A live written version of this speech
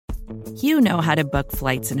You know how to book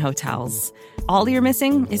flights and hotels. All you're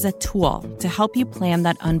missing is a tool to help you plan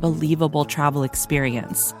that unbelievable travel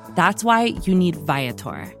experience. That's why you need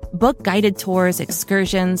Viator. Book guided tours,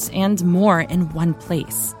 excursions, and more in one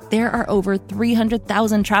place. There are over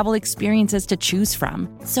 300,000 travel experiences to choose from,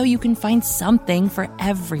 so you can find something for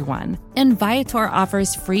everyone. And Viator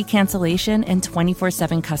offers free cancellation and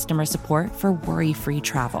 24/7 customer support for worry-free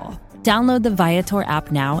travel. Download the Viator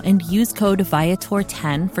app now and use code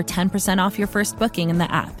Viator10 for 10% off your first booking in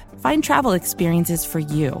the app. Find travel experiences for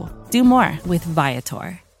you. Do more with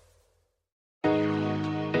Viator.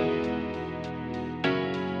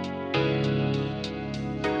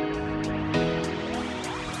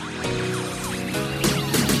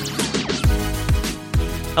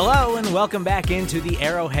 Hello and welcome back into the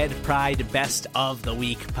Arrowhead Pride Best of the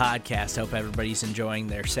Week podcast. Hope everybody's enjoying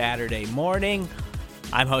their Saturday morning.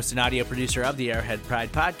 I'm host and audio producer of the Arrowhead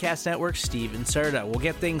Pride Podcast Network, Stephen Serda. We'll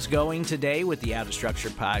get things going today with the Out of Structure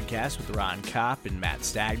podcast with Ron Kopp and Matt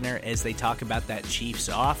Stagner as they talk about that Chiefs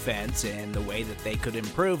offense and the way that they could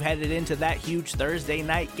improve headed into that huge Thursday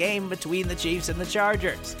night game between the Chiefs and the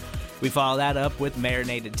Chargers. We follow that up with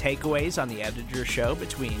Marinated Takeaways on the Editor Show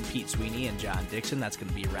between Pete Sweeney and John Dixon. That's going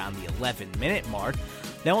to be around the 11-minute mark.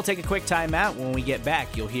 Then we'll take a quick time out. When we get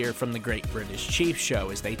back, you'll hear from the Great British Chiefs Show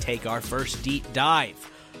as they take our first deep dive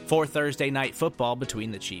for Thursday Night Football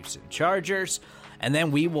between the Chiefs and Chargers. And then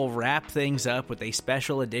we will wrap things up with a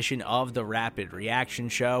special edition of the Rapid Reaction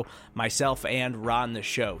Show. Myself and Ron the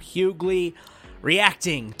Show Hughley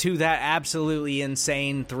reacting to that absolutely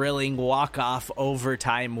insane, thrilling walk-off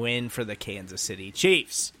overtime win for the Kansas City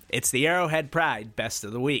Chiefs. It's the Arrowhead Pride Best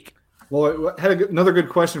of the Week. Well, I had another good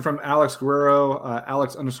question from Alex Guerrero,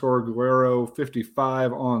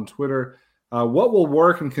 Alex_Guerrero55 on Twitter. What will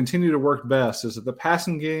work and continue to work best? Is it the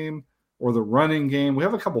passing game or the running game? We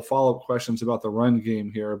have a couple follow-up questions about the run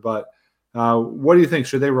game here, but what do you think?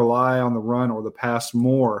 Should they rely on the run or the pass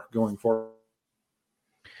more going forward?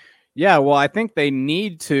 Yeah, well, I think they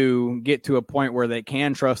need to get to a point where they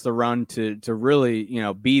can trust the run to really,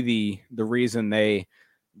 be the reason they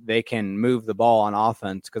can move the ball on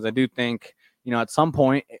offense. Because I do think, at some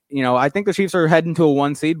point, I think the Chiefs are heading to a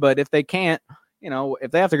 1 seed, but if they can't,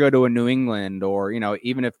 if they have to go to a New England or,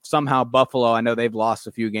 even if somehow Buffalo, I know they've lost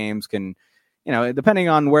a few games, can, depending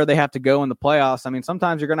on where they have to go in the playoffs, I mean,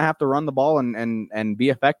 sometimes you're going to have to run the ball and be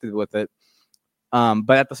effective with it.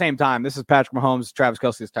 But at the same time, this is Patrick Mahomes, Travis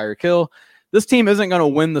Kelce, Tyreek Hill. This team isn't going to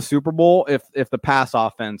win the Super Bowl if the pass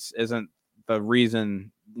offense isn't the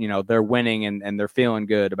reason, they're winning and they're feeling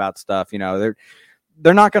good about stuff.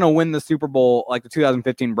 They're not going to win the Super Bowl like the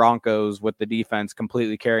 2015 Broncos with the defense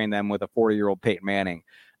completely carrying them with a 40-year-old Peyton Manning.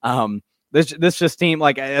 This just team,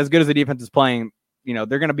 like as good as the defense is playing, they're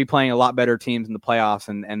going to be playing a lot better teams in the playoffs,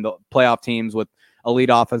 and the playoff teams with elite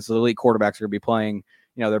offenses, elite quarterbacks are going to be playing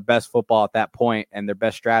their best football at that point and their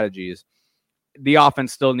best strategies. The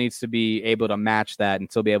offense still needs to be able to match that and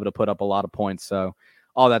still be able to put up a lot of points. So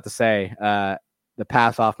all that to say, the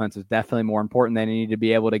pass offense is definitely more important. They need to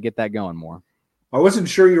be able to get that going more. I wasn't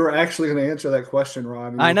sure you were actually going to answer that question,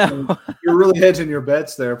 Ron. I know. You're really hedging your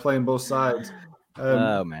bets there, playing both sides.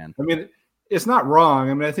 Oh, man. I mean, it's not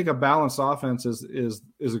wrong. I mean, I think a balanced offense is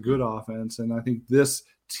a good offense. And I think this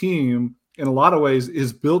team, in a lot of ways,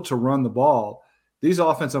 is built to run the ball. These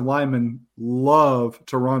offensive linemen love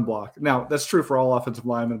to run block. Now, that's true for all offensive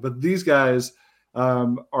linemen, but these guys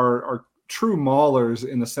are true maulers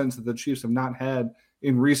in the sense that the Chiefs have not had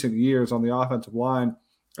in recent years on the offensive line.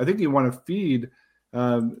 I think you want to feed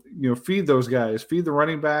those guys, feed the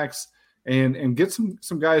running backs, and get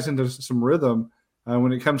some guys into some rhythm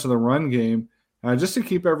when it comes to the run game, just to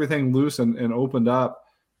keep everything loose and opened up.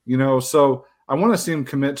 So I want to see them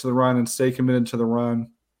commit to the run and stay committed to the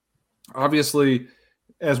run. Obviously,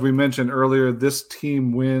 as we mentioned earlier, this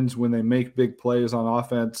team wins when they make big plays on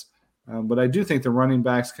offense. But I do think the running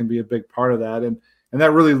backs can be a big part of that. And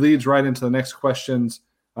that really leads right into the next questions.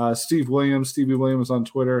 Stevie Williams on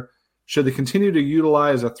Twitter. Should they continue to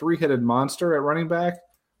utilize a three-headed monster at running back?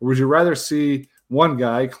 Or would you rather see one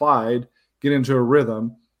guy, Clyde, get into a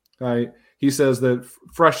rhythm? He says that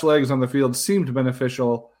fresh legs on the field seemed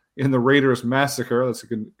beneficial in the Raiders massacre. That's a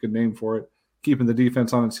good name for it. Keeping the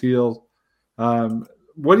defense on its heels.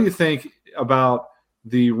 What do you think about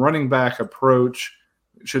the running back approach?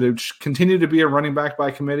 Should it continue to be a running back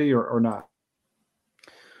by committee or not?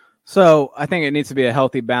 So I think it needs to be a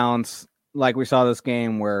healthy balance, like we saw this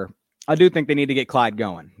game, where I do think they need to get Clyde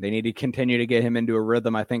going. They need to continue to get him into a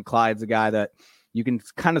rhythm. I think Clyde's a guy that you can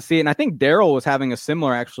kind of see it. And I think Darryl was having a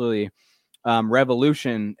similar, actually,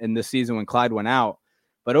 revolution in this season when Clyde went out.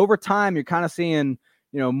 But over time, you're kind of seeing,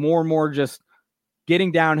 more and more just getting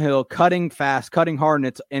downhill, cutting fast, cutting hard,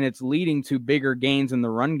 and it's leading to bigger gains in the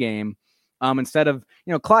run game. Instead of,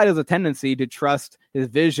 Clyde has a tendency to trust his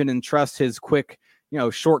vision and trust his quick,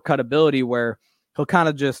 shortcut ability, where he'll kind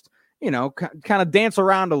of just, kind of dance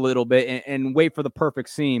around a little bit and wait for the perfect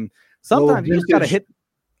seam. Sometimes you just got to hit.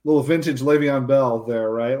 Little vintage Le'Veon Bell there,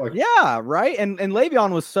 right? Yeah, right. And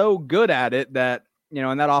Le'Veon was so good at it that,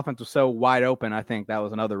 and that offense was so wide open. I think that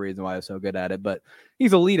was another reason why he was so good at it. But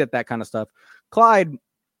he's elite at that kind of stuff. Clyde,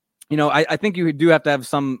 I think you do have to have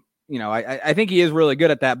some, I think he is really good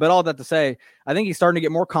at that. But all that to say, I think he's starting to get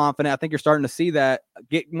more confident. I think you're starting to see that,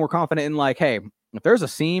 get more confident in hey, if there's a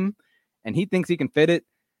seam and he thinks he can fit it,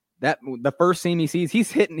 that the first seam he sees,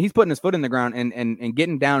 he's putting his foot in the ground and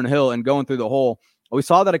getting downhill and going through the hole. We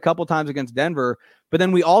saw that a couple times against Denver, but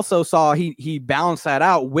then we also saw he balanced that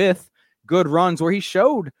out with good runs where he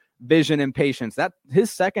showed vision and patience. That his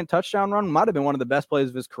second touchdown run might have been one of the best plays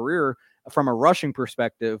of his career from a rushing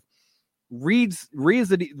perspective. Tries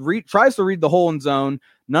to read the hole in zone.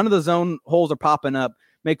 None of the zone holes are popping up.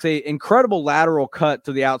 Makes a incredible lateral cut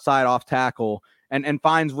to the outside off tackle and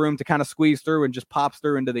finds room to kind of squeeze through and just pops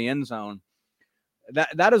through into the end zone.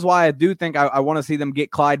 That is why I do think I want to see them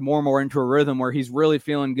get Clyde more and more into a rhythm where he's really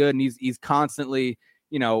feeling good and he's constantly,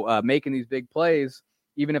 making these big plays,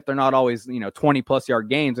 even if they're not always, 20 plus yard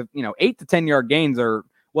gains. 8 to 10 yard gains are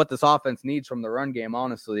what this offense needs from the run game,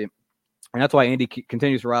 honestly. And that's why Andy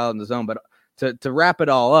continues to ride in the zone. But to wrap it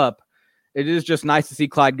all up, it is just nice to see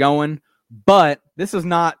Clyde going. But this is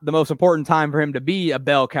not the most important time for him to be a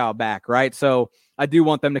bell cow back, right? So I do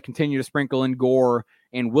want them to continue to sprinkle in Gore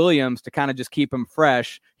and Williams to kind of just keep him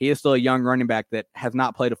fresh. He is still a young running back that has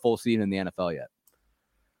not played a full season in the NFL yet.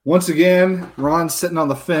 Once again, Ron's sitting on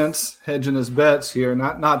the fence, hedging his bets here,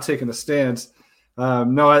 not taking a stance.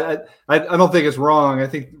 No, I don't think it's wrong.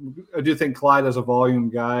 I do think Clyde is a volume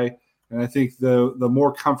guy, and I think the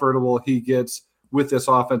more comfortable he gets with this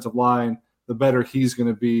offensive line, the better he's going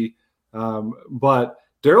to be. But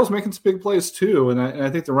Daryl's making some big plays too, and I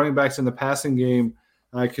think the running backs in the passing game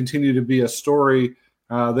continue to be a story.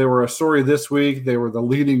 They were a story this week. They were the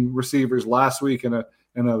leading receivers last week in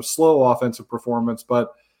a slow offensive performance.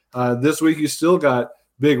 But this week, you still got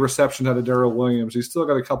big reception out of Darrell Williams. You still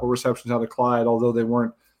got a couple receptions out of Clyde, although they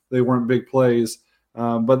weren't big plays.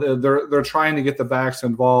 But they're trying to get the backs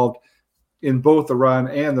involved in both the run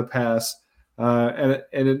and the pass.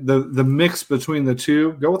 The mix between the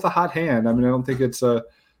two, go with a hot hand. I mean, I don't think it's an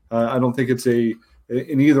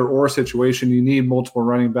either or situation. You need multiple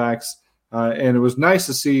running backs. And it was nice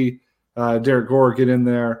to see Derek Gore get in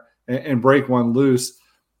there and break one loose.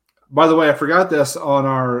 By the way, I forgot this on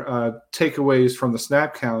our takeaways from the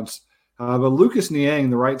snap counts, but Lucas Niang,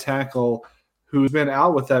 the right tackle, who's been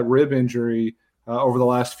out with that rib injury over the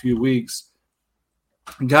last few weeks,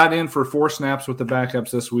 got in for 4 snaps with the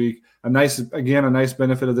backups this week. A nice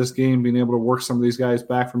benefit of this game, being able to work some of these guys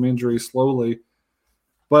back from injury slowly.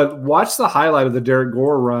 But watch the highlight of the Derek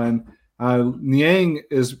Gore run. Niang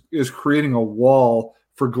is creating a wall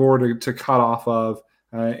for Gore to cut off of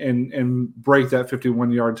and break that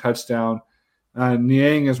 51-yard touchdown.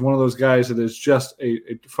 Niang is one of those guys that is just a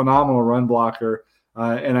phenomenal run blocker,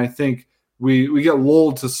 and I think we get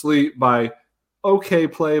lulled to sleep by okay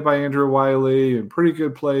play by Andrew Wiley and pretty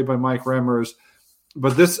good play by Mike Remmers,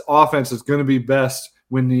 but this offense is going to be best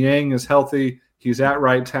when Niang is healthy. He's at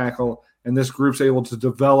right tackle, and this group's able to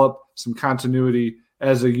develop some continuity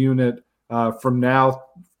as a unit from now,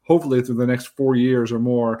 hopefully through the next 4 years or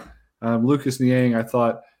more. Lucas Niang, I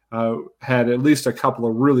thought, had at least a couple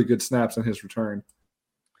of really good snaps in his return.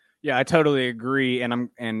 Yeah, I totally agree, and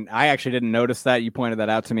I actually didn't notice that. You pointed that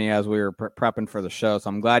out to me as we were prepping for the show, so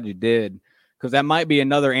I'm glad you did, because that might be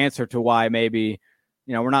another answer to why maybe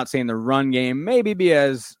we're not seeing the run game maybe be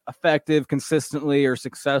as effective consistently or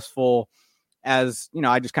successful as,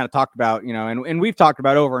 I just kind of talked about, and we've talked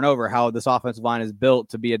about over and over how this offensive line is built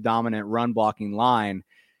to be a dominant run blocking line.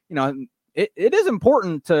 It is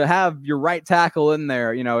important to have your right tackle in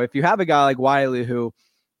there. If you have a guy like Wiley who,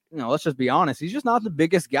 let's just be honest, he's just not the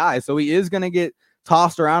biggest guy. So he is going to get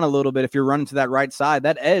tossed around a little bit if you're running to that right side.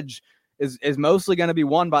 That edge is mostly going to be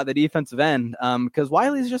won by the defensive end because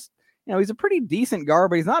Wiley's just, he's a pretty decent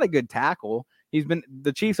guard, but he's not a good tackle.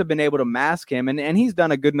 The Chiefs have been able to mask him, and he's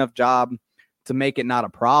done a good enough job to make it not a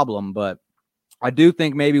problem. But I do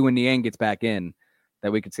think maybe when Niang gets back in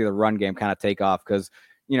that we could see the run game kind of take off because,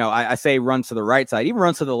 I say runs to the right side, even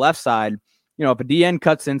runs to the left side. If a DN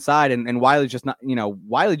cuts inside and Wiley's just not,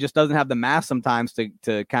 Wiley just doesn't have the mass sometimes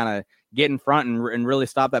to kind of get in front and really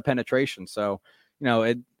stop that penetration. So,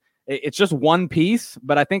 it's just one piece,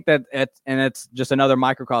 but I think that it's just another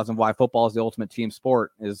microcosm of why football is the ultimate team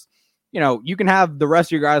sport is you can have the rest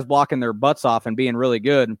of your guys blocking their butts off and being really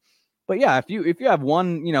good. But yeah, if you have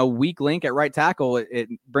one, weak link at right tackle, it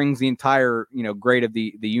brings the entire, grade of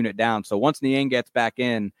the unit down. So once Niang gets back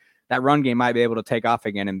in, that run game might be able to take off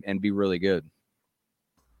again and be really good.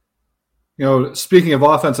 Speaking of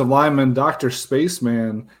offensive linemen, Dr.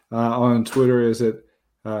 Spaceman on Twitter is at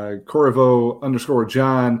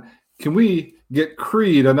Corriveau_John. Can we get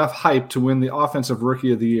Creed enough hype to win the Offensive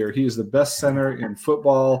Rookie of the Year? He is the best center in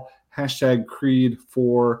football. #Creed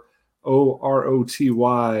for OROTY.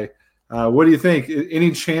 What do you think?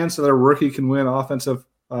 Any chance that a rookie can win Offensive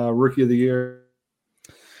Rookie of the Year?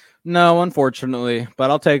 No, unfortunately, but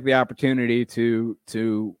I'll take the opportunity to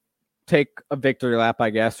take a victory lap, I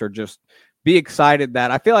guess, or just be excited that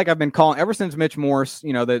I feel like I've been calling ever since Mitch Morse,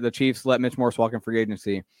 the Chiefs let Mitch Morse walk in free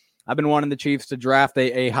agency. I've been wanting the Chiefs to draft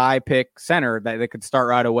a high pick center that they could start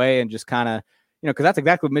right away and just kind of, because that's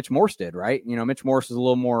exactly what Mitch Morse did, right? Mitch Morse is a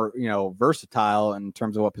little more, versatile in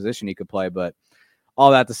terms of what position he could play. But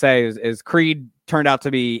all that to say is Creed turned out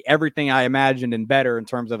to be everything I imagined and better in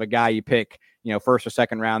terms of a guy you pick, first or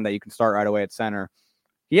second round that you can start right away at center.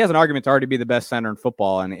 He has an argument to already be the best center in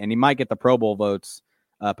football, and he might get the Pro Bowl votes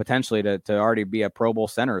potentially to already be a Pro Bowl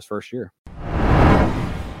center his first year.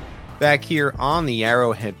 Back here on the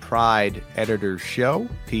Arrowhead Pride Editors Show,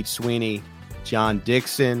 Pete Sweeney, John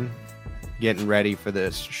Dixon, getting ready for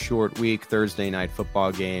this short week Thursday night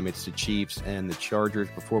football game. It's the Chiefs and the Chargers.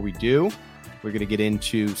 Before we do, we're going to get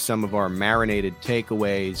into some of our marinated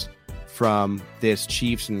takeaways from this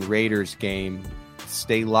Chiefs and Raiders game.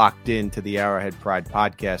 Stay locked into the Arrowhead Pride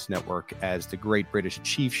Podcast Network, as the Great British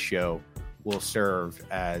Chiefs Show will serve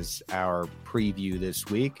as our preview this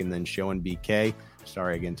week, and then Show and BK,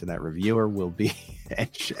 sorry again to that reviewer, will be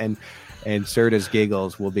and Serda's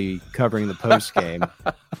Giggles will be covering the post game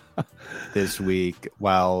this week,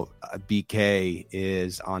 while BK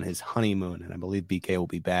is on his honeymoon, and I believe BK will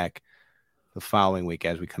be back the following week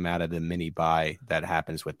as we come out of the mini bye that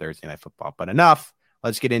happens with Thursday Night Football. But enough.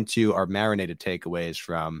 Let's get into our marinated takeaways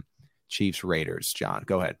from Chiefs Raiders. John,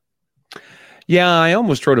 go ahead. Yeah, I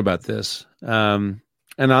almost wrote about this. And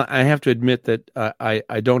I have to admit that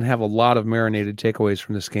I don't have a lot of marinated takeaways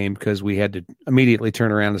from this game because we had to immediately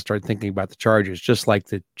turn around and start thinking about the Chargers, just like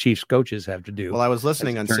the Chiefs coaches have to do. Well, I was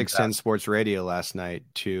listening on 610 Sports Radio last night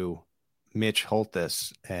to Mitch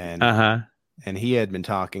Holthus, and he had been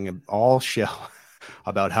talking all show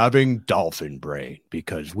about having dolphin brain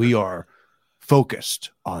because we are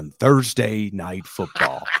focused on Thursday night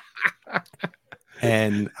football.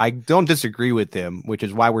 And I don't disagree with him, which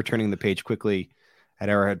is why we're turning the page quickly at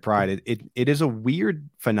Arrowhead Pride. It is a weird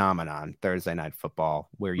phenomenon, Thursday night football,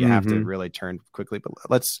 where you have to really turn quickly.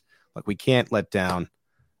 But we can't let down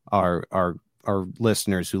our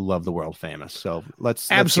listeners who love the world famous. So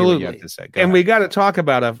let's absolutely. Let's hear what you have to say. And we got to talk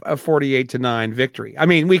about a 48-9 victory. I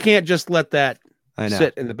mean, we can't just let that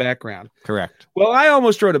sit in the background. Correct. Well, I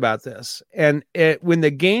almost wrote about this, and when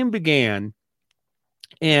the game began,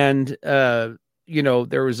 and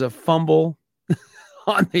there was a fumble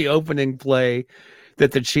on the opening play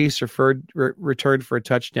that the Chiefs returned for a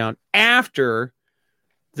touchdown after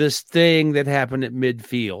this thing that happened at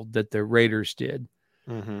midfield that the Raiders did.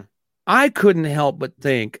 Mm-hmm. I couldn't help but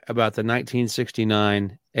think about the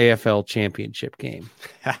 1969 AFL Championship game.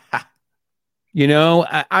 I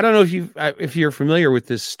don't know if you're familiar with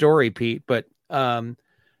this story, Pete, but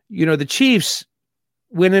the Chiefs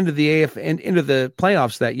went into the into the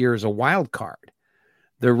playoffs that year as a wild card.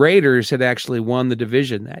 The Raiders had actually won the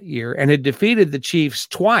division that year and had defeated the Chiefs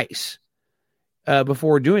twice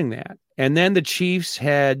before doing that. And then the Chiefs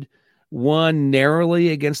had won narrowly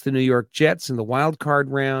against the New York Jets in the wild card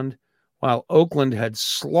round, while Oakland had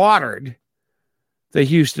slaughtered the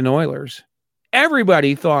Houston Oilers.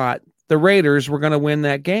 Everybody thought the Raiders were going to win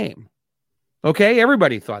that game. Okay,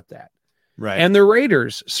 everybody thought that. Right. And the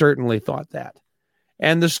Raiders certainly thought that.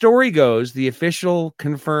 And the story goes, the official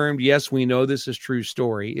confirmed, yes, we know this is true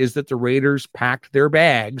story, is that the Raiders packed their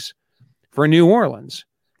bags for New Orleans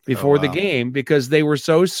before the game because they were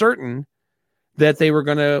so certain that they were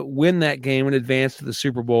going to win that game and advance to the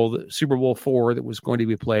Super Bowl IV that was going to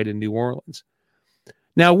be played in New Orleans.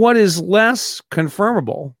 Now, what is less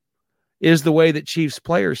confirmable is the way that Chiefs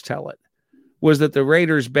players tell it, was that the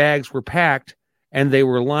Raiders' bags were packed and they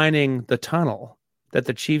were lining the tunnel that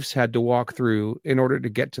the Chiefs had to walk through in order to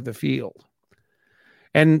get to the field.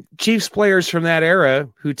 And Chiefs players from that era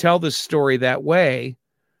who tell this story that way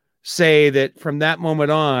say that from that moment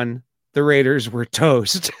on, the Raiders were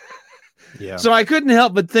toast. Yeah. So I couldn't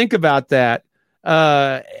help but think about that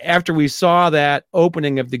after we saw that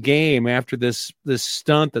opening of the game, after this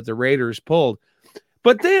stunt that the Raiders pulled.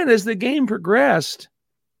 But then as the game progressed,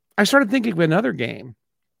 I started thinking of another game.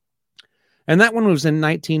 And that one was in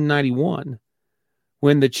 1991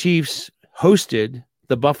 when the Chiefs hosted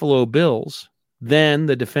the Buffalo Bills, then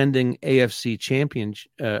the defending AFC champion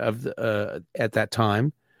at that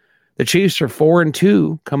time. The Chiefs are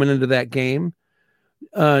 4-2 coming into that game.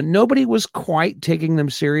 Nobody was quite taking them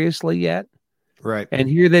seriously yet. Right. And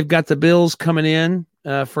here they've got the Bills coming in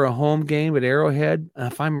for a home game at Arrowhead.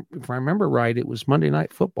 If I remember right, it was Monday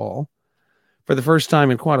Night Football for the first time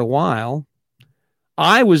in quite a while.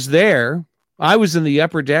 I was there. I was in the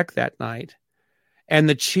upper deck that night, and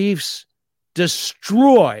the Chiefs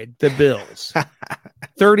destroyed the Bills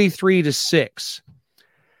 33-6.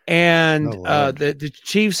 And the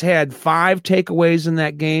Chiefs had 5 takeaways in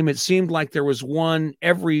that game. It seemed like there was one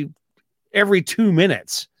every 2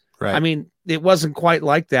 minutes. Right. I mean, it wasn't quite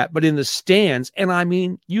like that, but in the stands, and I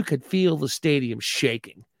mean, you could feel the stadium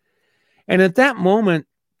shaking. And at that moment,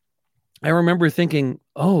 I remember thinking,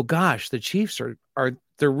 oh gosh, the Chiefs are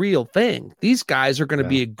the real thing. These guys are going to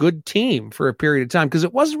be a good team for a period of time, because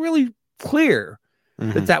it wasn't really clear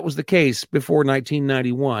that was the case before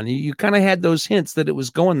 1991. You kind of had those hints that it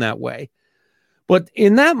was going that way. But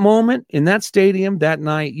in that moment, in that stadium, that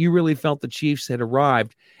night, you really felt the Chiefs had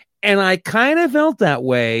arrived. And I kind of felt that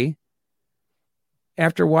way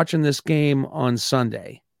after watching this game on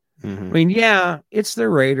Sunday. I mean, yeah, it's the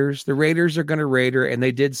Raiders. The Raiders are going to Raider, and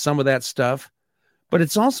they did some of that stuff. But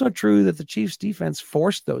it's also true that the Chiefs defense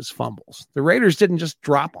forced those fumbles. The Raiders didn't just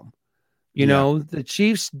drop them. You know, the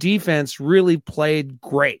Chiefs defense really played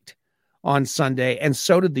great on Sunday, and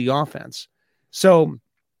so did the offense. So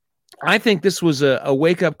I think this was a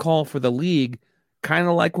wake-up call for the league, kind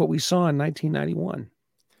of like what we saw in 1991.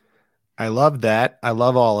 I love that. I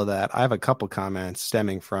love all of that. I have a couple comments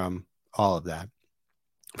stemming from all of that.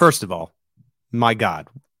 First of all, my God,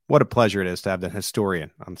 what a pleasure it is to have the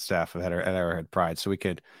historian on staff at Arrowhead Pride, so we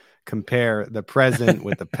could compare the present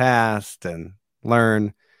with the past and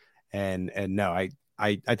learn. And no,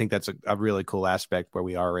 I think that's a really cool aspect where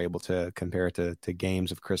we are able to compare it to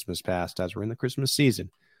games of Christmas past as we're in the Christmas season.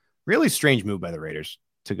 Really strange move by the Raiders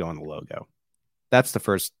to go on the logo. That's the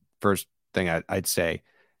first thing I'd say.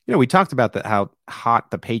 You know, we talked about how hot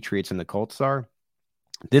the Patriots and the Colts are.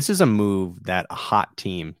 This is a move that a hot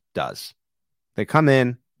team does. They come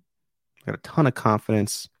in, got a ton of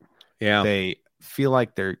confidence. Yeah. They feel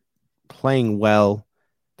like they're playing well.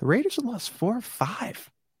 The Raiders have lost 4 or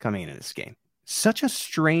 5 coming into this game. Such a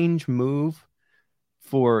strange move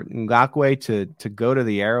for Ngakoue to go to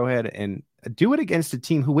the Arrowhead and do it against a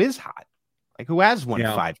team who is hot, like who has won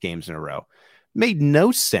 5 games in a row. Made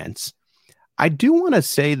no sense. I do want to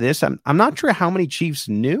say this. I'm not sure how many Chiefs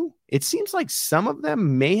knew. It seems like some of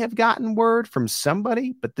them may have gotten word from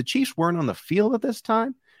somebody, but the Chiefs weren't on the field at this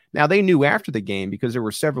time. Now, they knew after the game because there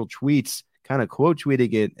were several tweets kind of quote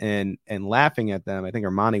tweeting it and laughing at them. I think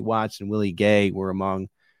Armani Watts and Willie Gay were among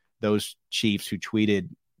those Chiefs who tweeted,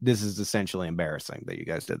 "This is essentially embarrassing that you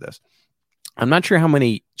guys did this." I'm not sure how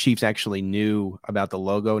many Chiefs actually knew about the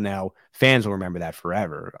logo. Now, fans will remember that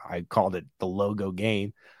forever. I called it the logo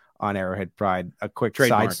game on Arrowhead Pride. A quick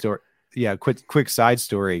side story. Yeah, quick side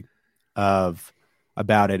story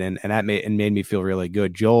about it, and that made me feel really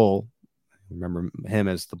good. Joel, remember him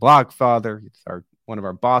as the Block Father. He's one of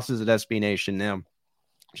our bosses at SB Nation now.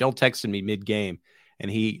 Joel texted me mid-game,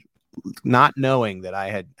 and he, not knowing that I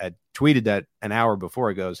had tweeted that an hour before,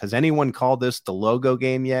 he goes, "Has anyone called this the logo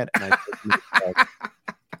game yet?" And I said,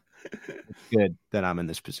 "It's good that I'm in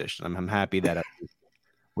this position. I'm happy that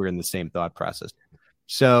we're in the same thought process."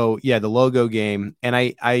 So yeah, the logo game. And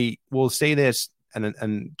I will say this,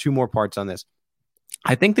 and 2 more parts on this.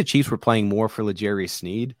 I think the Chiefs were playing more for L'Jarius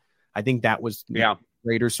Sneed. I think that was a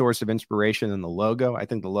greater source of inspiration than the logo. I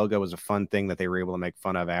think the logo was a fun thing that they were able to make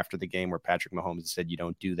fun of after the game, where Patrick Mahomes said, "You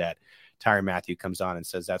don't do that." Tyrann Mathieu comes on and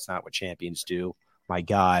says, "That's not what champions do." My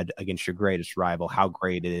God, against your greatest rival, how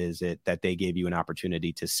great is it that they gave you an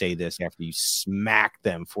opportunity to say this after you smacked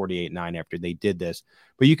them 48-9 after they did this.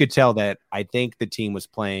 But you could tell that I think the team was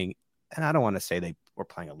playing, and I don't want to say they were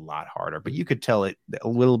playing a lot harder, but you could tell it a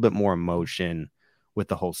little bit more emotion with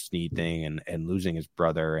the whole Sneed thing and losing his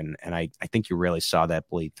brother. And I think you really saw that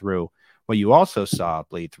bleed through. What you also saw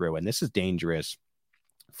bleed through, and this is dangerous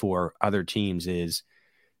for other teams, is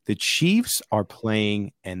the Chiefs are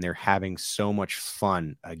playing and they're having so much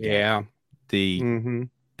fun again. Yeah. The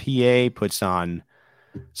PA puts on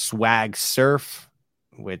Swag Surf,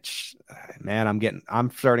 which, man, I'm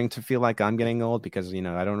starting to feel like I'm getting old because, you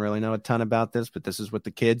know, I don't really know a ton about this, but this is what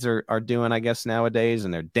the kids are doing, I guess, nowadays.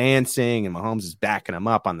 And they're dancing, and Mahomes is backing them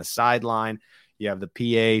up on the sideline. You have the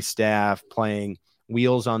PA staff playing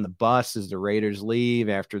wheels on the bus as the Raiders leave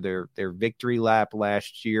after their victory lap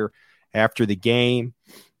last year. After the game,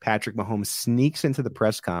 Patrick Mahomes sneaks into the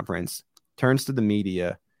press conference, turns to the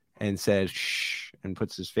media, and says "shh," and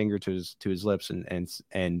puts his finger to his lips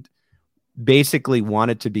and basically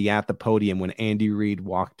wanted to be at the podium when Andy Reid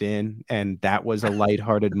walked in, and that was a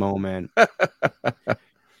lighthearted moment.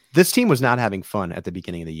 This team was not having fun at the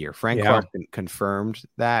beginning of the year. Frank Clark confirmed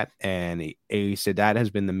that, and he said that has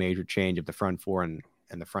been the major change of the front four and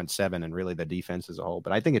the front seven, and really the defense as a whole.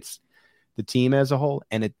 But I think it's the team as a whole,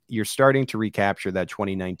 and you're starting to recapture that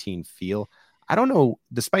 2019 feel. I don't know,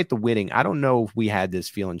 despite the winning, I don't know if we had this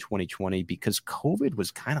feel in 2020 because COVID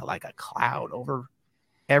was kind of like a cloud over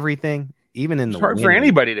everything. Even in it's the hard winning. for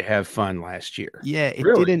anybody to have fun last year. Yeah, it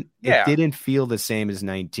really? didn't. It didn't feel the same as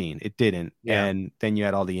 19. It didn't. Yeah. And then you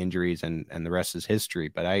had all the injuries, and the rest is history.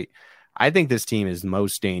 But I think this team is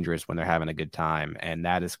most dangerous when they're having a good time, and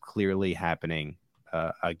that is clearly happening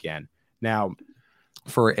again. Now,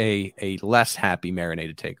 for a less happy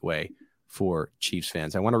marinated takeaway for Chiefs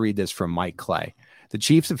fans, I want to read this from Mike Clay. The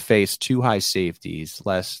Chiefs have faced two high safeties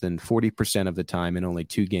less than 40% of the time in only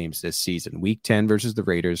 2 games this season. Week 10 versus the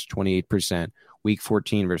Raiders, 28%. Week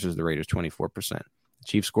 14 versus the Raiders, 24%. The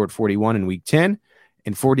Chiefs scored 41 in Week 10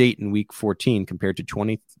 and 48 in Week 14 compared to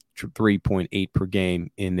 23.8 per game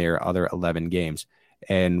in their other 11 games.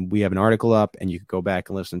 And we have an article up, and you can go back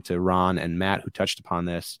and listen to Ron and Matt, who touched upon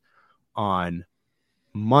this on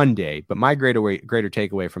Monday. But my greater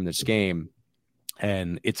takeaway from this game,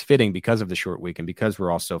 and it's fitting because of the short week and because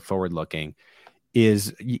we're also forward looking,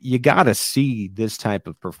 is you got to see this type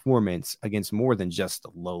of performance against more than just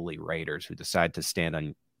the lowly Raiders who decide to stand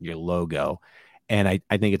on your logo. And I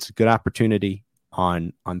think it's a good opportunity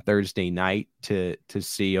on Thursday night to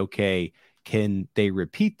see, okay, can they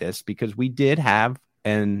repeat this? Because we did have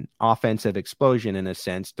an offensive explosion in a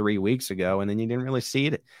sense 3 weeks ago, and then you didn't really see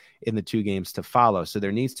it in the 2 games to follow. So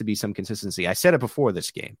there needs to be some consistency. I said it before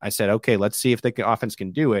this game. I said, okay, let's see if the offense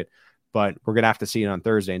can do it, but we're going to have to see it on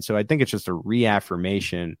Thursday. And so I think it's just a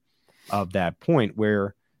reaffirmation of that point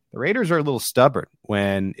where the Raiders are a little stubborn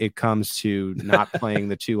when it comes to not playing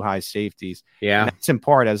the 2 high safeties. Yeah. And that's in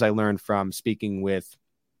part, as I learned from speaking with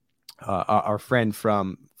our friend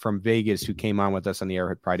from Vegas who came on with us on the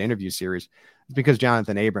Arrowhead Pride interview series, because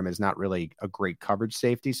Jonathan Abram is not really a great coverage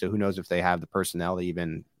safety. So who knows if they have the personnel to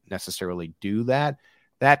even necessarily do that.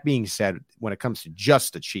 That being said, when it comes to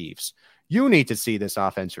just the Chiefs, you need to see this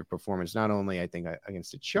offensive performance, not only, I think,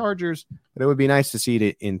 against the Chargers, but it would be nice to see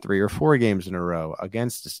it in 3 or 4 games in a row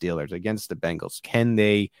against the Steelers, against the Bengals. Can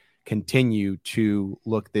they continue to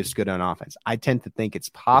look this good on offense? I tend to think it's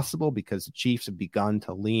possible because the Chiefs have begun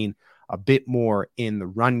to lean a bit more in the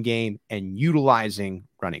run game and utilizing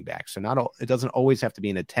running backs. So it doesn't always have to be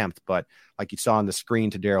an attempt, but like you saw on the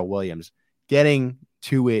screen to Darrell Williams, getting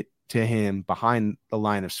to him behind the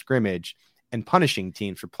line of scrimmage and punishing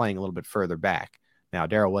teams for playing a little bit further back. Now,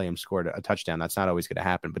 Darrell Williams scored a touchdown. That's not always going to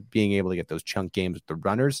happen, but being able to get those chunk games with the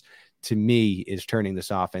runners, to me, is turning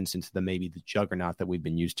this offense into maybe the juggernaut that we've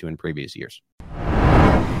been used to in previous years.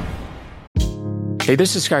 Hey,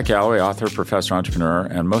 this is Scott Galloway, author, professor, entrepreneur,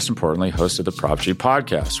 and most importantly, host of the Prop G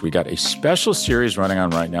podcast. We got a special series running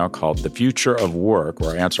on right now called The Future of Work,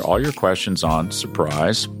 where I answer all your questions on,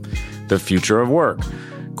 surprise, the future of work.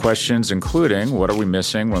 Questions including, what are we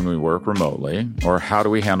missing when we work remotely? Or how do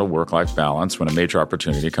we handle work-life balance when a major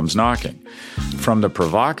opportunity comes knocking? From the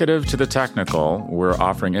provocative to the technical, we're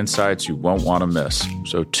offering insights you won't want to miss.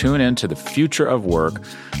 So tune in to The Future of Work,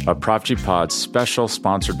 a Prop G Pod special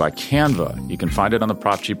sponsored by Canva. You can find it on the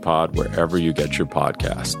Prop G Pod wherever you get your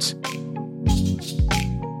podcasts.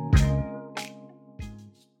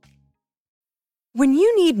 When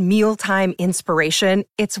you need mealtime inspiration,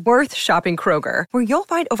 it's worth shopping Kroger, where you'll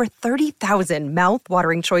find over 30,000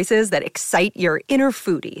 mouth-watering choices that excite your inner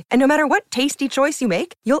foodie. And no matter what tasty choice you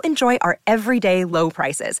make, you'll enjoy our everyday low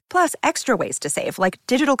prices, plus extra ways to save, like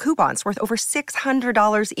digital coupons worth over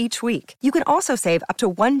 $600 each week. You can also save up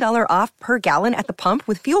to $1 off per gallon at the pump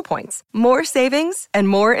with fuel points. More savings and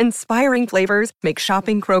more inspiring flavors make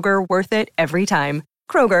shopping Kroger worth it every time.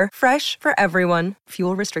 Kroger, fresh for everyone.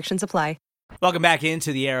 Fuel restrictions apply. Welcome back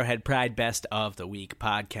into the Arrowhead Pride Best of the Week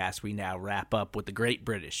podcast. We now wrap up with the Great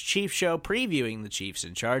British Chiefs Show, previewing the Chiefs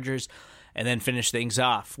and Chargers, and then finish things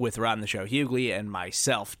off with Ron the Show Hughley and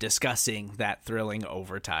myself discussing that thrilling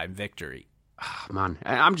overtime victory. Oh, man,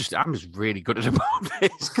 I'm just really good at about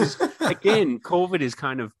this because again, COVID is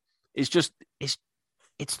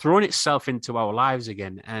it's thrown itself into our lives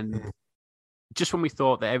again, and just when we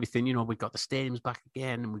thought that everything, we got the stadiums back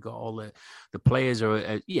again and we got all the players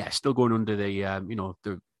are, still going under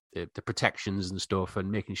the the protections and stuff,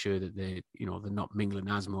 and making sure that they're not mingling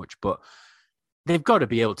as much. But they've got to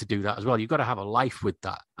be able to do that as well. You've got to have a life with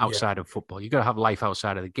that outside of football. You've got to have life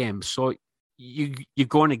outside of the game. So you're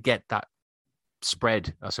going to get that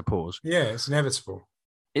spread, I suppose. Yeah, it's inevitable.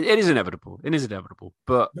 It is inevitable. It is inevitable.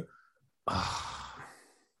 But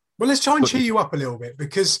well, let's try and cheer you up a little bit,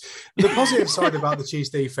 because the positive side about the Chiefs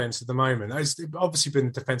defense at the moment has obviously been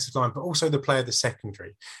the defensive line, but also the play of the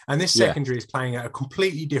secondary. And this secondary is playing at a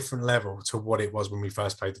completely different level to what it was when we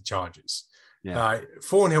first played the Chargers.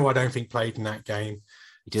 Thornhill, I don't think, played in that game.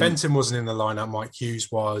 Fenton wasn't in the lineup. Mike Hughes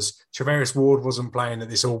was. Travaris Ward wasn't playing at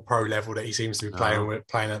this all-pro level that he seems to be playing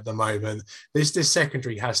at the moment. This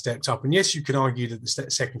secondary has stepped up. And yes, you can argue that the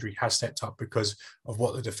secondary has stepped up because of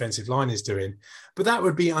what the defensive line is doing. But that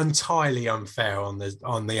would be entirely unfair on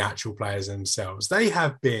the actual players themselves. They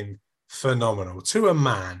have been phenomenal to a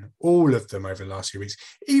man, all of them over the last few weeks.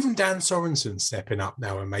 Even Dan Sorensen stepping up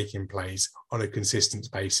now and making plays on a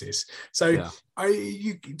consistent basis. So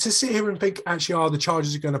to sit here and think, actually, the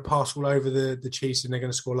Chargers are going to pass all over the Chiefs and they're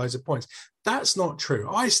going to score loads of points. That's not true.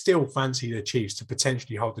 I still fancy the Chiefs to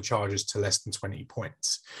potentially hold the Chargers to less than 20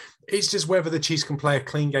 points. It's just whether the Chiefs can play a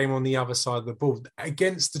clean game on the other side of the ball.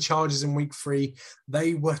 Against the Chargers in week 3,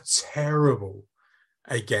 they were terrible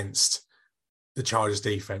against the Chargers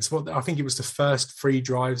defense. I think it was the first 3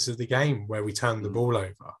 drives of the game where we turned the ball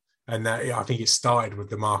over. And I think it started with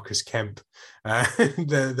the Marcus Kemp,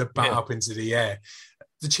 the bat up into the air.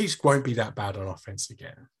 The Chiefs won't be that bad on offense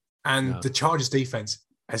again. And the Chargers defense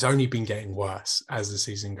has only been getting worse as the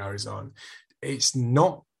season goes on. It's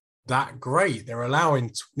not that great. They're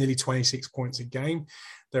allowing nearly 26 points a game.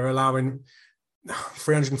 They're allowing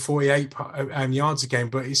 348 yards a game,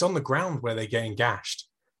 but it's on the ground where they're getting gashed.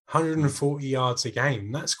 140 yards a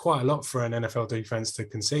game. That's quite a lot for an NFL defense to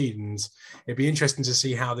concede. And it'd be interesting to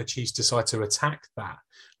see how the Chiefs decide to attack that.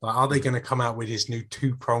 Like, are they going to come out with this new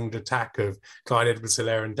 2-pronged attack of Clyde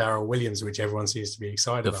Edwards-Helaire and Darrell Williams, which everyone seems to be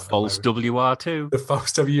excited about? The false WR2. The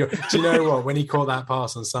false WR2. Do you know what? When he caught that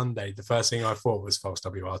pass on Sunday, the first thing I thought was false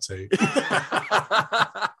WR2.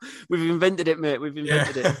 We've invented it, mate. We've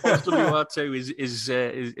invented it. False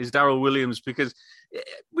WR2 is Darrell Williams, because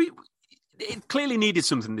it clearly needed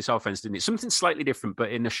something, this offense, didn't it? Something slightly different, but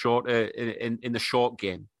in a short in the short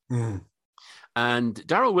game. And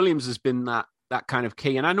Darrell Williams has been that kind of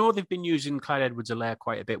key. And I know they've been using Clyde Edwards-Helaire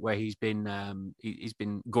quite a bit, where he's been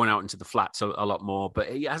going out into the flats a lot more, but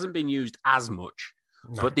he hasn't been used as much.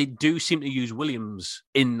 No. But they do seem to use Williams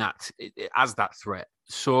in that as that threat.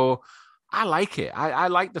 So I like it. I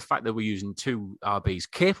like the fact that we're using 2 RBs,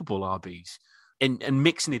 capable RBs. And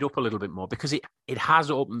mixing it up a little bit more, because it has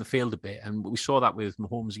opened the field a bit, and we saw that with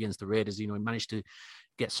Mahomes against the Raiders. He managed to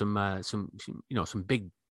get some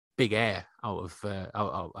big air out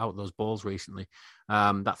of those balls recently.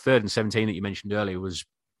 That 3rd and 17 that you mentioned earlier was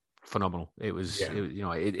phenomenal. It was,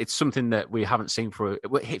 it's something that we haven't seen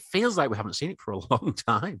it feels like we haven't seen it for a long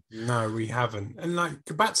time. No, we haven't. And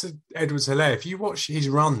back to Edwards-Helaire, if you watch his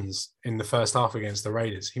runs in the first half against the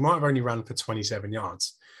Raiders, he might have only run for 27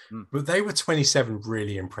 yards. But they were 27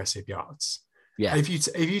 really impressive yards. Yeah. If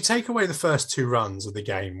you take away the first 2 runs of the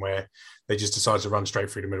game where they just decided to run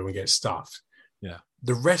straight through the middle and get stuffed,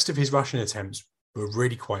 the rest of his rushing attempts were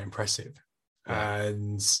really quite impressive. Yeah.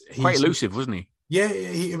 And quite elusive, wasn't he? Yeah,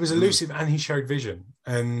 it was elusive, and he showed vision.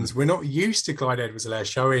 And we're not used to Clyde Edwards-Helaire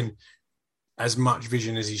showing as much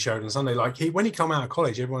vision as he showed on Sunday. When he came out of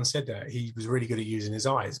college, everyone said that he was really good at using his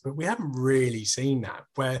eyes, but we haven't really seen that.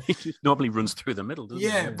 Where he just normally runs through the middle, doesn't he?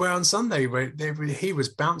 Yeah, where on Sunday he was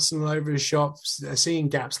bouncing all over his shots, seeing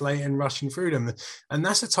gaps late and rushing through them, and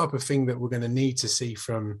that's the type of thing that we're going to need to see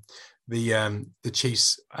from the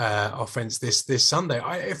Chiefs offense this Sunday.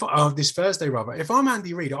 This Thursday rather. If I'm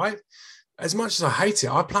Andy Reid, as much as I hate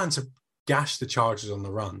it, I plan to gash the Chargers on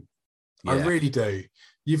the run. Yeah. I really do.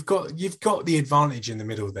 You've got the advantage in the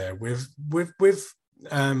middle there with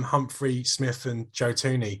Humphrey, Smith, and Joe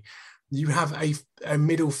Tooney. You have a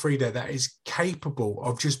middle 3 there that is capable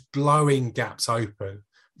of just blowing gaps open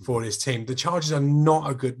for this team. The Chargers are not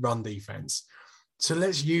a good run defense, so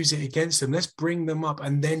let's use it against them. Let's bring them up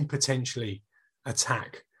and then potentially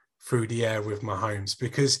attack through the air with Mahomes.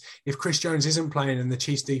 Because if Chris Jones isn't playing and the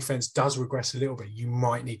Chiefs defense does regress a little bit, you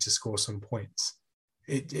might need to score some points.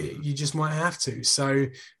 You just might have to. So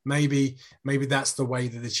maybe that's the way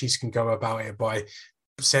that the Chiefs can go about it, by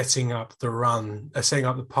setting up the run, setting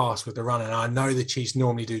up the pass with the run. And I know the Chiefs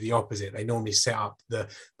normally do the opposite. They normally set up the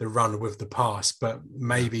run with the pass, but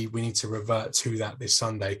maybe we need to revert to that this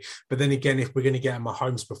Sunday. But then again, if we're going to get a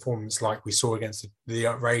Mahomes performance like we saw against the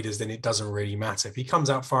Raiders, then it doesn't really matter. If he comes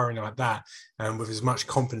out firing like that and with as much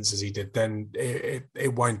confidence as he did, then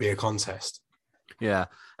it won't be a contest. Yeah,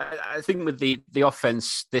 I think with the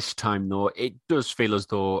offense this time, though, it does feel as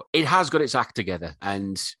though it has got its act together,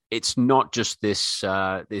 and it's not just this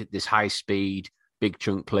this high speed, big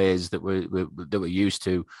chunk plays that we're used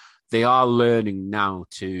to. They are learning now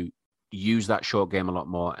to use that short game a lot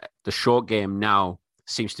more. The short game now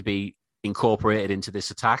seems to be incorporated into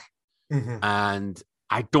this attack, and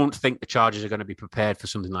I don't think the Chargers are going to be prepared for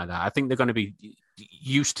something like that. I think they're going to be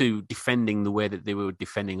used to defending the way that they were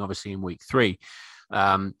defending, obviously, in week 3.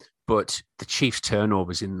 But the Chiefs'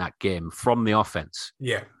 turnovers in that game from the offense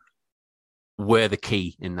were the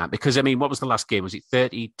key in that. Because, I mean, what was the last game? Was it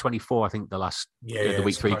 30-24? I think the last the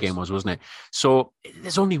week 3 game was, wasn't it? So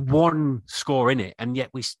there's only one score in it, and yet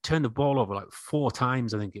we turned the ball over like 4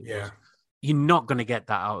 times, I think it was. You're not going to get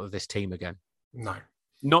that out of this team again. No.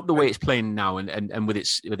 Not the way it's playing now, and with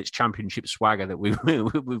its championship swagger that we've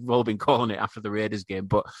all been calling it after the Raiders game.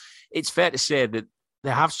 But it's fair to say that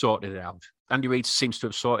they have sorted it out. Andy Reid seems to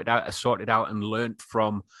have sorted out and learnt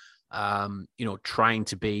from, trying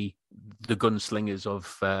to be the gunslingers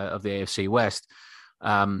of the AFC West,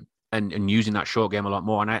 and using that short game a lot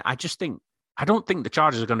more. And I don't think the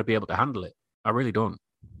Chargers are going to be able to handle it. I really don't.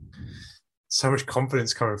 So much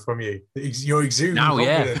confidence coming from you. You're exuding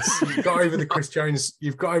confidence. Yeah. You've got over the Chris Jones.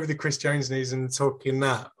 You've got over the Chris Jones news and talking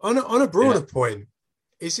that. On a broader point,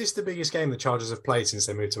 is this the biggest game the Chargers have played since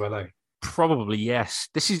they moved to LA? Probably, yes.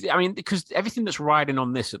 This is, I mean, because everything that's riding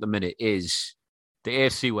on this at the minute is the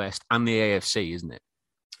AFC West and the AFC, isn't it?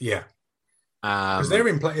 Yeah. Because they're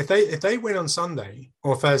in play. If they win on Sunday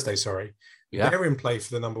or Thursday, sorry, they're in play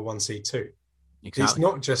for the number 1 seed too. Exactly. It's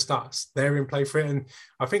not just us. They're in play for it. And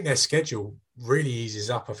I think their schedule really eases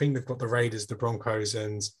up. I think they've got the Raiders, the Broncos,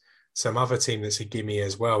 and some other team that's a gimme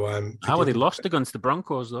as well. How were they lost against the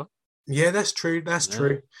Broncos, though? Yeah, that's true. That's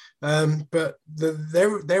true. But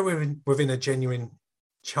they're within a genuine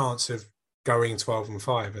chance of going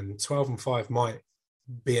 12-5, and 12-5 might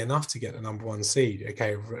be enough to get the number 1 seed.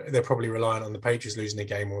 Okay, they're probably reliant on the Patriots losing a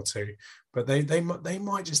game or 2, but they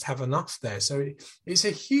might just have enough there. So it's a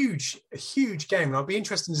huge game, and I'll be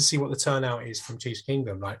interested to see what the turnout is from Chiefs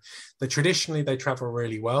Kingdom. Like traditionally they travel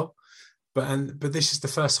really well, but this is the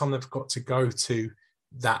first time they've got to go to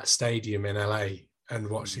that stadium in LA and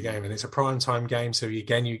watch the game, and it's a prime time game. So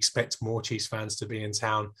again, you expect more Chiefs fans to be in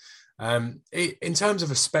town. In terms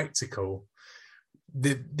of a spectacle,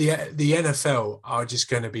 the NFL are just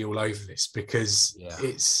going to be all over this because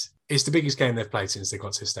it's the biggest game they've played since they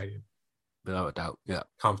got to the stadium, without a doubt. Yeah,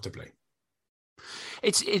 comfortably.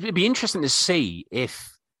 It'd be interesting to see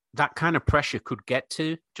if that kind of pressure could get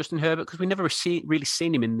to Justin Herbert, because we never really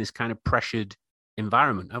seen him in this kind of pressured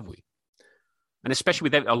environment, have we? And especially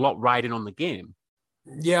with a lot riding on the game.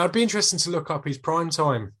 Yeah, I'd be interested to look up his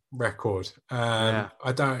primetime record. I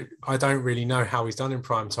don't really know how he's done in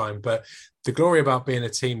primetime, but the glory about being a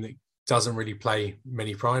team that doesn't really play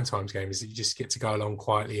many primetime games is that you just get to go along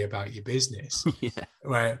quietly about your business.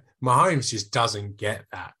 Where Mahomes just doesn't get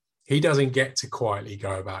that. He doesn't get to quietly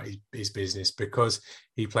go about his business because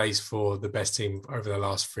he plays for the best team over the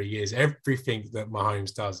last 3 years. Everything that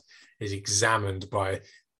Mahomes does is examined by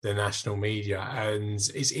the national media, and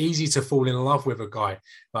it's easy to fall in love with a guy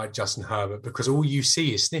like Justin Herbert because all you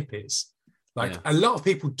see is snippets. A lot of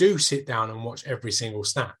people do sit down and watch every single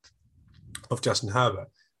snap of Justin Herbert,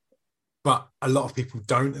 but a lot of people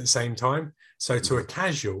don't at the same time. So to a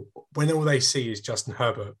casual, when all they see is Justin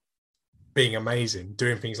Herbert being amazing,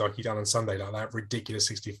 doing things like he done on Sunday, like that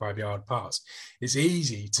ridiculous 65-yard pass, it's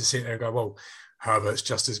easy to sit there and go, well, Herbert's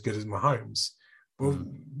just as good as Mahomes. Well,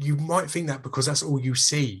 you might think that because that's all you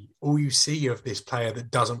see. All you see of this player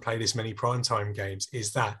that doesn't play this many primetime games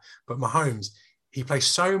is that. But Mahomes, he plays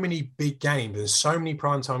so many big games and so many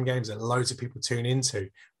primetime games that loads of people tune into.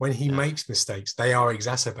 When he makes mistakes, they are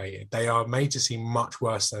exacerbated. They are made to seem much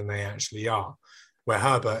worse than they actually are. Where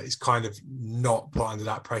Herbert is kind of not put under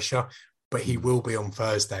that pressure, but he will be on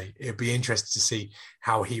Thursday. It'd be interesting to see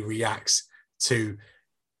how he reacts to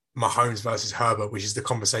Mahomes versus Herbert, which is the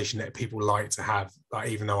conversation that people like to have,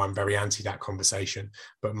 even though I'm very anti that conversation.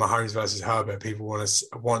 But Mahomes versus Herbert, people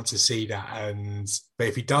want to see that. But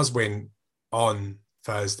if he does win on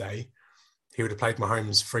Thursday, he would have played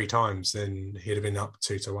Mahomes 3 times, then he'd have been up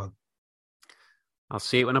 2-1. I'll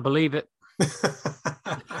see it when I believe it.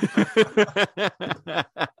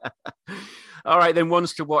 All right, then,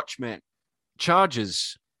 ones to watch, mate.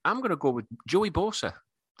 Chargers, I'm going to go with Joey Bosa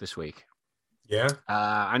this week. Yeah.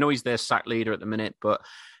 I know he's their sack leader at the minute, but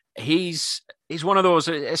he's one of those,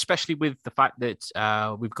 especially with the fact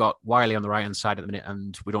that we've got Wiley on the right-hand side at the minute,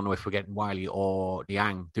 and we don't know if we're getting Wiley or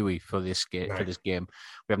Niang, do we, for this game? No. For this game,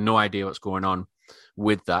 we have no idea what's going on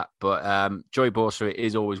with that. But Joey Bosa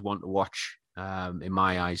is always one to watch in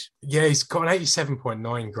my eyes. Yeah, he's got an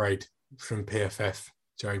 87.9 grade from PFF,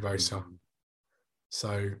 Joey Bosa.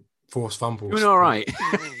 So forced fumbles. Doing all right.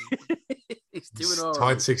 He's doing all tied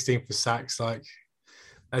right. 16th for sacks. Like,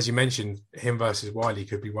 as you mentioned, him versus Wiley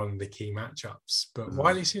could be one of the key matchups. But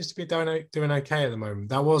Wiley seems to be doing okay at the moment.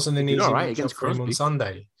 That wasn't an easy matchup for him on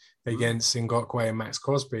Sunday against Ngakoue and Max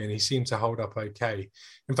Crosby, and he seemed to hold up okay.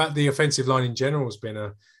 In fact, the offensive line in general has been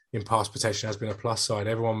in pass protection has been a plus side.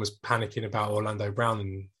 Everyone was panicking about Orlando Brown,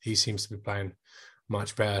 and he seems to be playing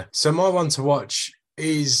much better. So my one to watch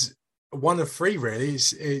is one of three, really.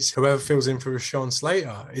 Is whoever fills in for Rashawn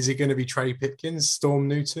Slater. Is it going to be Trey Pipkins, Storm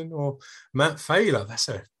Newton, or Matt Failer? That's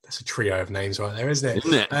a trio of names right there, isn't it?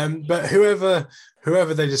 Isn't it? But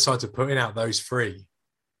whoever they decide to put in out those three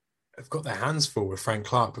have got their hands full with Frank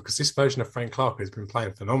Clark, because this version of Frank Clark has been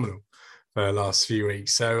playing phenomenal for the last few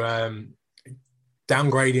weeks. So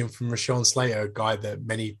downgrading from Rashawn Slater, a guy that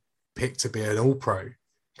many picked to be an all-pro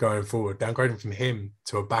going forward, downgrading from him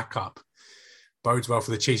to a backup bodes well for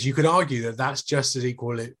the Chiefs. You could argue that that's just as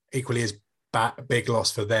equally as big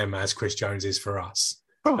loss for them as Chris Jones is for us.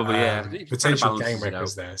 Probably, yeah. Potential game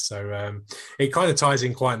records there. So it kind of ties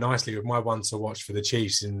in quite nicely with my one to watch for the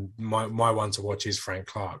Chiefs, and my one to watch is Frank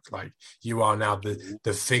Clark. Like, you are now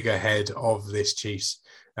the figurehead of this Chiefs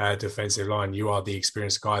defensive line. You are the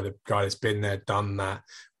experienced guy, the guy that's been there, done that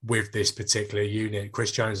with this particular unit.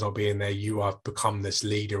 Chris Jones not being there, you have become this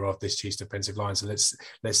leader of this Chiefs defensive line. So let's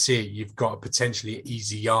see it. You've got a potentially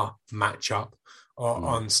easier matchup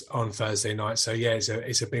on Thursday night. So yeah,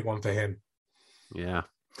 it's a big one for him. Yeah.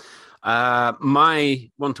 My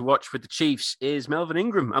one to watch with the Chiefs is Melvin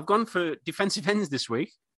Ingram. I've gone for defensive ends this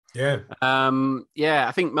week. Yeah.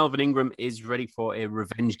 I think Melvin Ingram is ready for a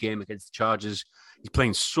revenge game against the Chargers. He's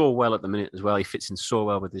playing so well at the minute as well. He fits in so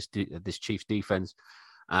well with this Chiefs defense.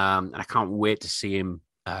 And I can't wait to see him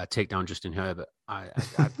take down Justin Herbert. I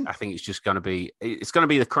think it's just going to be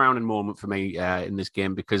the crowning moment for me in this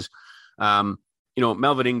game, because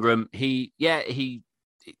Melvin Ingram, he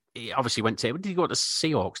obviously went to, did he go to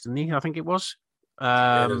Seahawks, didn't he? I think it was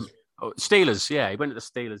Steelers. Yeah, he went to the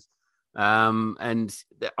Steelers. And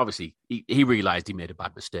obviously he realized he made a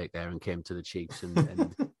bad mistake there and came to the Chiefs.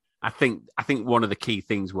 And I think one of the key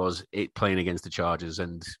things was it playing against the Chargers,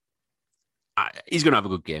 and he's going to have a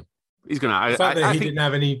good game. He's going to. The fact that he didn't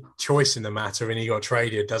have any choice in the matter and he got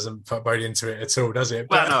traded doesn't bode into it at all, does it?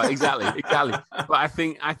 Well, no, exactly. But I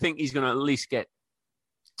think he's going to at least get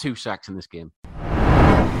 2 sacks in this game.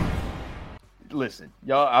 Listen,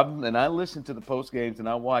 y'all, I listen to the post games and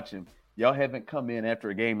I watch him. Y'all haven't come in after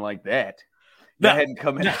a game like that. Y'all hadn't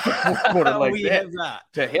come in after a fourth quarter like we that. Have not.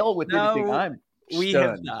 To hell with anything. We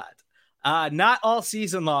have not. Not all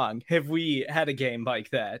season long have we had a game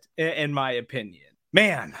like that, in my opinion.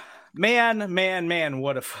 Man,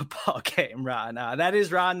 what a football game, Ron. That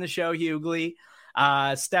is Ron the Show Hughley,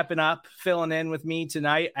 stepping up, filling in with me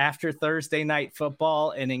tonight after Thursday night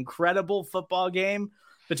football. An incredible football game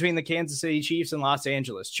between the Kansas City Chiefs and Los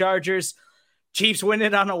Angeles Chargers. Chiefs win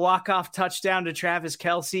it on a walk-off touchdown to Travis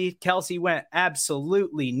Kelce. Kelce went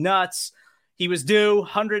absolutely nuts. He was due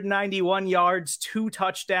 191 yards, 2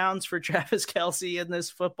 touchdowns for Travis Kelce in this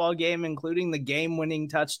football game, including the game-winning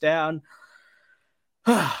touchdown.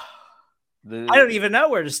 I don't even know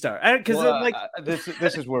where to start.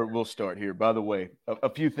 This is where we'll start here. By the way, a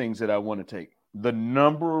few things that I want to take. The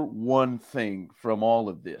number one thing from all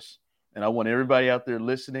of this, and I want everybody out there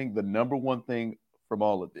listening, the number one thing from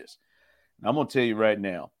all of this, and I'm going to tell you right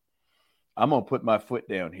now, I'm going to put my foot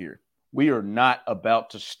down here. We are not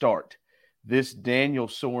about to start this Daniel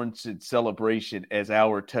Sorensen celebration as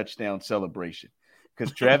our touchdown celebration,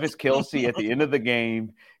 because Travis Kelce at the end of the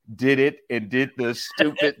game did it and did the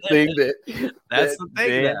stupid thing that's the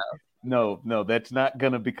thing. No, that's not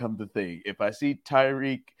going to become the thing. If I see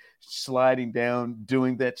Tyreek sliding down,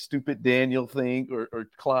 doing that stupid Daniel thing or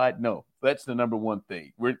Clyde, no, that's the number one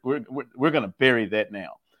thing. We're going to bury that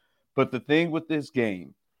now. But the thing with this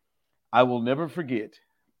game, I will never forget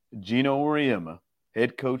Gino Auriemma,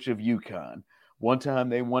 head coach of UConn. One time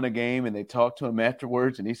they won a game and they talked to him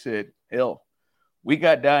afterwards and he said, hell, we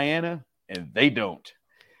got Diana and they don't.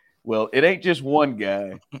 Well, it ain't just one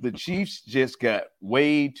guy. The Chiefs just got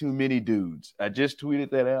way too many dudes. I just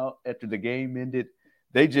tweeted that out after the game ended.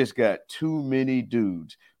 They just got too many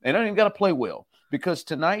dudes. They don't even got to play well. because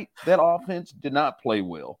tonight that offense did not play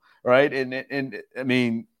well, right? And I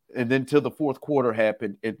mean, and then till the fourth quarter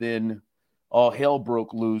happened, and then all hell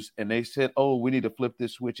broke loose, and they said, oh, we need to flip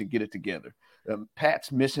this switch and get it together.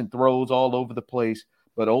 Pat's missing throws all over the place,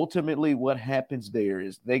 but ultimately what happens there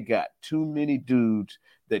is they got too many dudes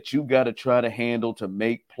that you got to try to handle to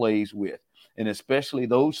make plays with, and especially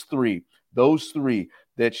those three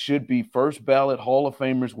that should be first ballot Hall of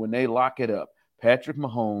Famers when they lock it up. Patrick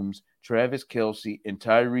Mahomes, Travis Kelce, and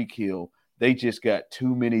Tyreek Hill, they just got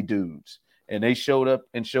too many dudes. And they showed up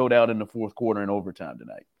and showed out in the fourth quarter and overtime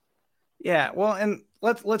tonight. Yeah, well, and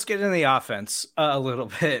let's get into the offense a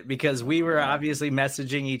little bit, because we were obviously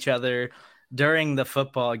messaging each other during the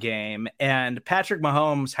football game, and Patrick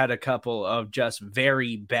Mahomes had a couple of just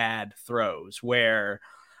very bad throws where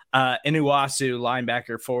Inuasu,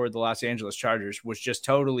 linebacker for the Los Angeles Chargers, was just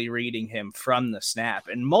totally reading him from the snap.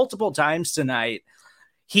 And multiple times tonight,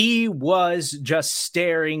 he was just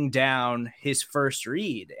staring down his first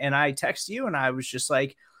read. And I text you and I was just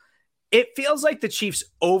like, it feels like the Chiefs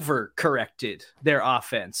overcorrected their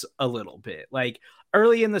offense a little bit. Like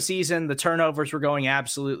early in the season, the turnovers were going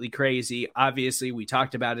absolutely crazy. Obviously, we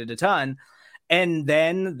talked about it a ton. And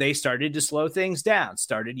then they started to slow things down,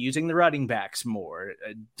 started using the running backs more,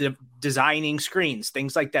 designing screens,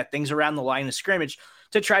 things like that, things around the line of scrimmage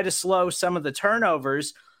to try to slow some of the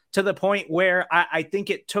turnovers, to the point where I think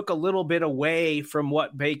it took a little bit away from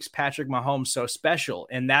what makes Patrick Mahomes so special.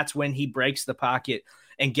 And that's when he breaks the pocket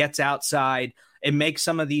and gets outside and makes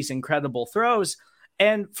some of these incredible throws.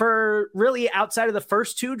 And for really outside of the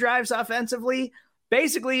first two drives offensively,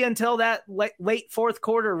 basically until that late fourth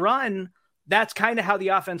quarter run, that's kind of how the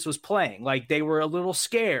offense was playing. Like they were a little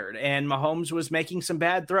scared, and Mahomes was making some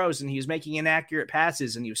bad throws, and he was making inaccurate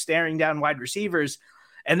passes, and he was staring down wide receivers.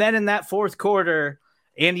 And then in that fourth quarter,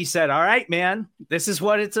 Andy said, all right, man, this is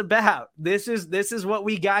what it's about. This is what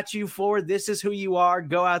we got you for. This is who you are.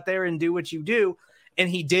 Go out there and do what you do. And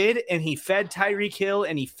he did, and he fed Tyreek Hill,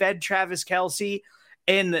 and he fed Travis Kelce.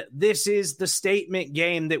 And this is the statement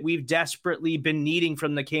game that we've desperately been needing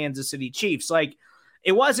from the Kansas City Chiefs. Like,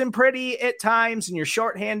 it wasn't pretty at times, and you're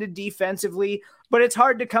shorthanded defensively, but it's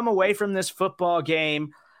hard to come away from this football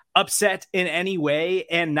game upset in any way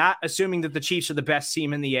and not assuming that the Chiefs are the best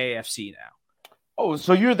team in the AFC now. Oh,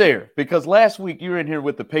 so you're there, because last week you were in here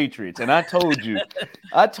with the Patriots, and I told you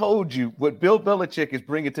what Bill Belichick is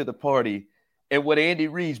bringing to the party and what Andy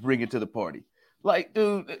Reid's bringing to the party. Like,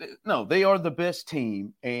 dude, no, they are the best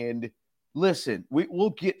team. And listen, we'll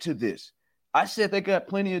get to this. I said they got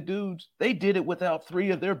plenty of dudes. They did it without three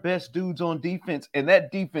of their best dudes on defense, and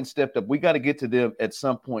that defense stepped up. We got to get to them at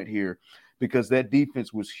some point here, because that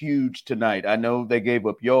defense was huge tonight. I know they gave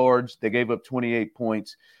up yards. They gave up 28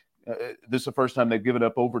 points. This is the first time they've given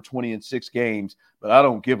up over 20 in 6 games, but I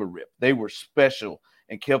don't give a rip. They were special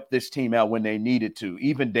and kept this team out when they needed to.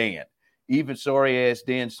 Even sorry-ass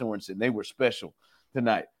Dan Sorensen, they were special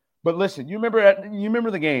tonight. But listen, you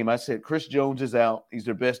remember the game. I said Chris Jones is out. He's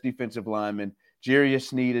their best defensive lineman. Jarius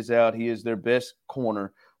Sneed is out. He is their best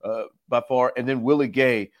corner by far. And then Willie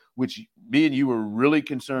Gay, which me and you were really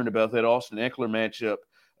concerned about, that Austin Eckler matchup,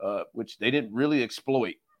 which they didn't really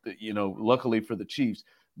exploit, luckily for the Chiefs.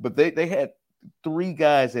 But they had 3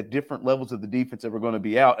 guys at different levels of the defense that were going to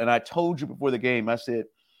be out. And I told you before the game, I said,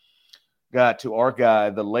 God, to our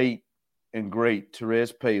guy, the late and great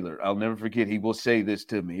Therese Paylor, I'll never forget, he will say this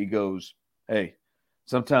to me. He goes, hey,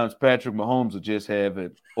 sometimes Patrick Mahomes will just have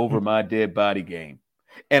an over my dead body game.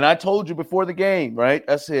 And I told you before the game, right?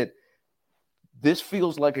 I said, this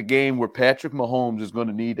feels like a game where Patrick Mahomes is going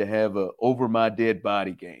to need to have a over my dead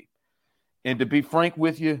body game. And to be frank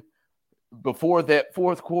with you, before that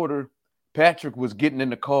fourth quarter, Patrick was getting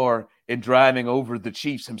in the car and driving over the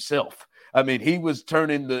Chiefs himself. I mean, he was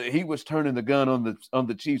turning the gun on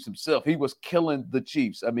the Chiefs himself. He was killing the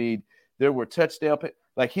Chiefs. I mean, there were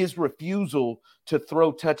like his refusal to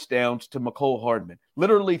throw touchdowns to Mecole Hardman.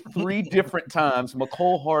 Literally 3 different times,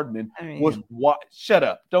 Mecole Hardman was shut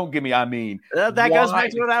up. Don't give me. That goes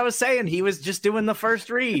back to what I was saying. He was just doing the first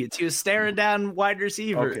reads. He was staring down wide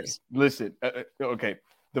receivers. Okay. Listen, okay.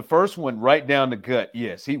 The first one right down the gut,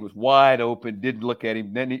 yes, he was wide open, didn't look at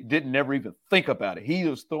him, then he didn't never even think about it. He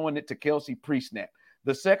was throwing it to Kelce pre-snap.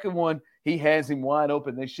 The second one, he has him wide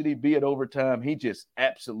open. They should he be at overtime. He just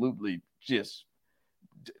absolutely just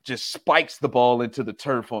spikes the ball into the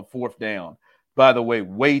turf on 4th down. By the way,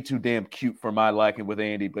 way too damn cute for my liking with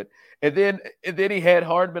Andy. But and then he had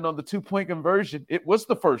Hardman on the 2-point conversion. It was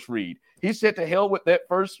the first read. He said to hell with that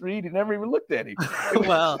first read. He never even looked at him.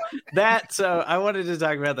 Well, so I wanted to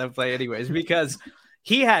talk about that play anyways, because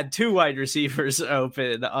he had 2 wide receivers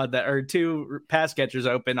open on that, or 2 pass catchers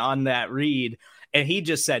open on that read. And he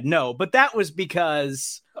just said no. But that was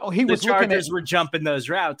because the Chargers were jumping those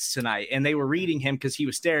routes tonight, and they were reading him because he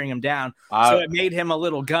was staring him down. So it made him a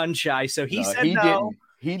little gun shy. So he said no.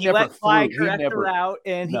 He never let Clyde correct the route,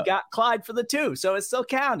 and he got Clyde for the 2. So it still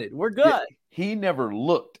counted. We're good. Yeah, he never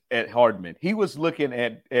looked at Hardman. He was looking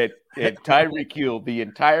at Tyreek Hill the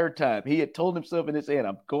entire time. He had told himself in his head,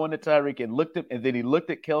 I'm going to Tyreek, and looked at, and then he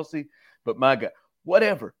looked at Kelsey. But my God,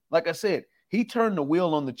 whatever. Like I said, he turned the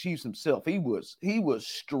wheel on the Chiefs himself. He was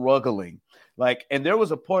struggling. And there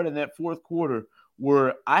was a part in that fourth quarter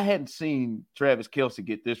where I hadn't seen Travis Kelsey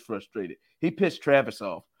get this frustrated. He pissed Travis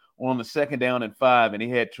off on the 2nd down and 5, and he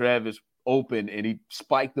had Travis open, and he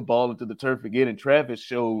spiked the ball into the turf again, and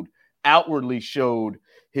Travis outwardly showed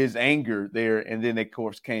his anger there, and then, of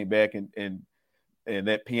course, came back and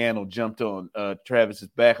that piano jumped on Travis's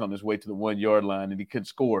back on his way to the 1-yard line, and he couldn't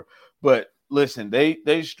score. But listen,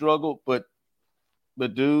 they struggled, but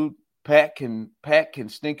dude, Pat can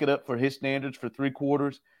stink it up for his standards for 3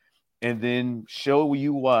 quarters, and then show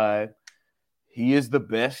you why he is the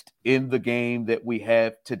best in the game that we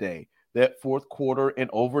have today. That fourth quarter and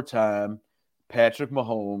overtime, Patrick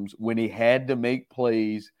Mahomes, when he had to make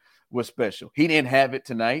plays, was special. He didn't have it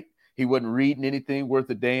tonight. He wasn't reading anything worth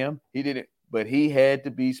a damn. He didn't, but he had to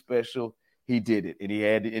be special. He did it, and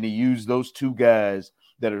he used those 2 guys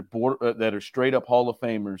that are straight up Hall of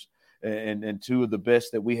Famers, and 2 of the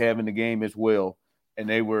best that we have in the game as well. And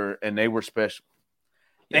they were special.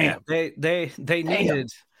 Damn. Yeah, they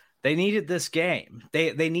needed this game.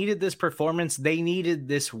 They needed this performance. They needed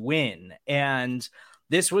this win. And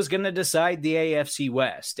this was going to decide the AFC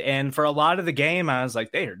West. And for a lot of the game, I was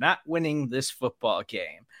like, they are not winning this football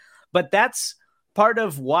game. But that's part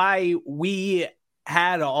of why we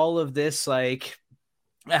had all of this, I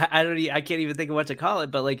can't even think of what to call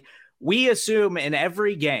it, but we assume in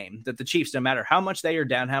every game that the Chiefs, no matter how much they are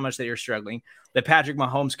down, how much they are struggling, that Patrick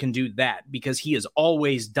Mahomes can do that because he has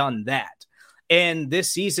always done that. And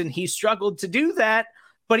this season, he struggled to do that,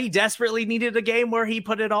 but he desperately needed a game where he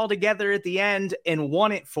put it all together at the end and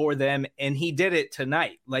won it for them, and he did it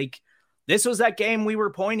tonight. This was that game we were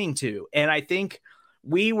pointing to, and I think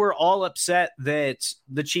we were all upset that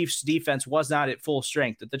the Chiefs' defense was not at full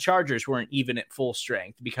strength, that the Chargers weren't even at full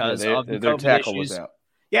strength because of the their COVID tackle issues. was out.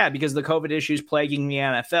 Yeah, because the COVID issues plaguing the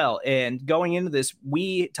NFL. And going into this,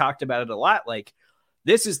 we talked about it a lot.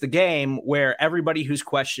 This is the game where everybody who's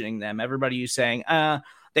questioning them, everybody who's saying,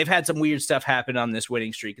 they've had some weird stuff happen on this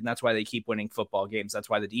winning streak, and that's why they keep winning football games. That's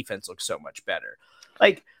why the defense looks so much better.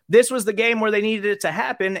 This was the game where they needed it to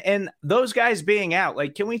happen, and those guys being out.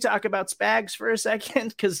 Can we talk about Spags for a second?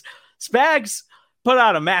 Because Spags put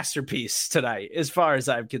out a masterpiece tonight, as far as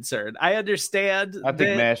I'm concerned. I understand. I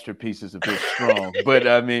think masterpiece is a bit strong, but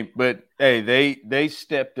hey, they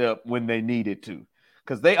stepped up when they needed to.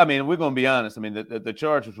 Because we're going to be honest. The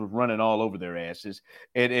Chargers were running all over their asses,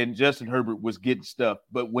 and Justin Herbert was getting stuff.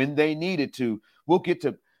 But when they needed to, we'll get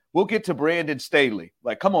to Brandon Staley.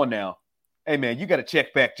 Come on now, hey man, you got to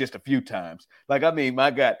check back just a few times. My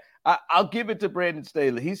God, I'll give it to Brandon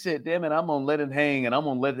Staley. He said, "Damn it, I'm gonna let it hang, and I'm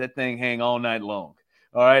gonna let that thing hang all night long."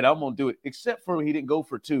 All right, I'm gonna do it. Except for he didn't go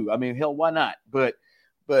for 2. Hell, why not? But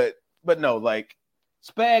no,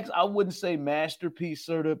 Spags, I wouldn't say masterpiece,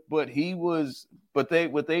 Serda, but he was. But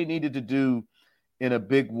what they needed to do in a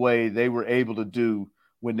big way, they were able to do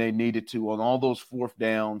when they needed to on all those 4th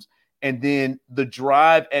downs, and then the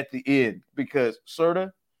drive at the end. Because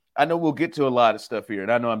Serda, I know we'll get to a lot of stuff here,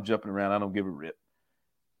 and I know I'm jumping around. I don't give a rip.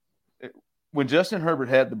 When Justin Herbert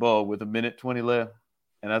had the ball with 1:20 left,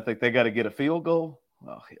 and I think they got to get a field goal.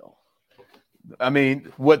 Oh hell.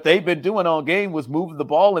 What they've been doing all game was moving the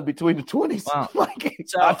ball in between the 20s. Wow.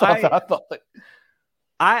 I thought that.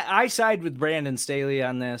 I side with Brandon Staley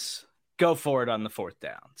on this. Go for it on the 4th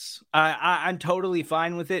downs. I'm totally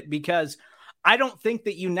fine with it because I don't think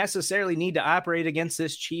that you necessarily need to operate against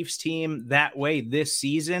this Chiefs team that way this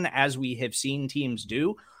season as we have seen teams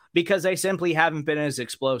do, because they simply haven't been as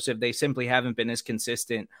explosive. They simply haven't been as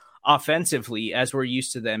consistent offensively as we're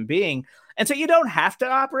used to them being. And so you don't have to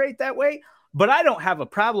operate that way. But I don't have a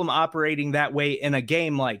problem operating that way in a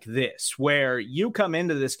game like this, where you come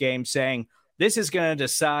into this game saying, this is going to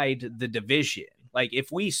decide the division.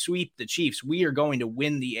 If we sweep the Chiefs, we are going to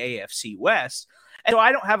win the AFC West. And so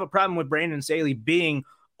I don't have a problem with Brandon Staley being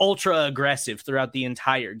ultra aggressive throughout the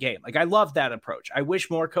entire game. I love that approach. I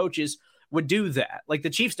wish more coaches would do that. The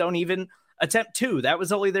Chiefs don't even attempt 2. That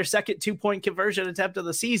was only their second 2-point conversion attempt of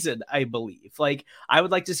the season, I believe. I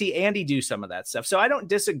would like to see Andy do some of that stuff. So I don't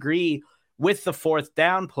disagree with the 4th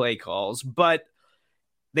down play calls, but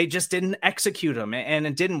they just didn't execute them, and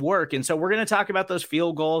it didn't work. And so we're going to talk about those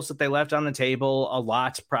field goals that they left on the table a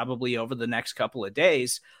lot, probably over the next couple of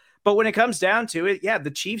days. But when it comes down to it, yeah,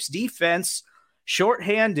 the Chiefs defense,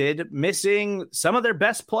 shorthanded, missing some of their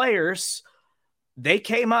best players, they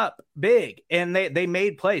came up big and they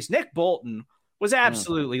made plays. Nick Bolton was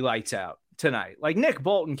absolutely lights out tonight. Like, Nick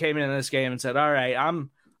Bolton came into this game and said, all right, I'm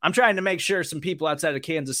trying to make sure some people outside of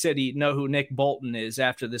Kansas City know who Nick Bolton is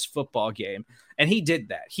after this football game. And he did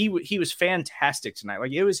that. He was fantastic tonight.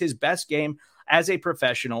 Like, it was his best game as a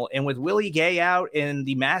professional. And with Willie Gay out and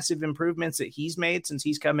the massive improvements that he's made since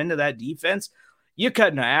he's come into that defense, you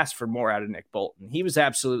couldn't have asked for more out of Nick Bolton. He was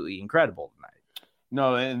absolutely incredible tonight.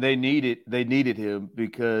 No, and they needed him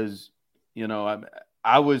because,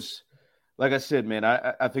 I was, like I said, man,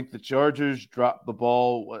 I think the Chargers dropped the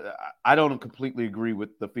ball. I don't completely agree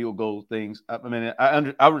with the field goal things. I mean,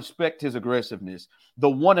 I respect his aggressiveness. The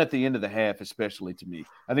one at the end of the half, especially, to me,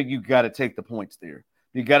 I think you got to take the points there.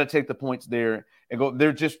 You got to take the points there and go.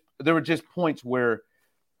 There were just points where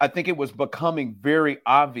I think it was becoming very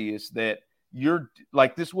obvious that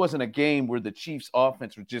this wasn't a game where the Chiefs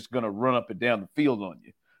offense was just going to run up and down the field on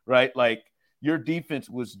you, right? Like, your defense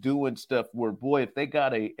was doing stuff where, boy, if they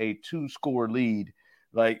got a 2-score lead,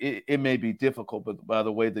 like, it may be difficult, but by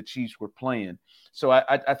the way the Chiefs were playing. So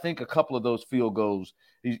I think a couple of those field goals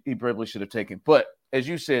he probably should have taken. But as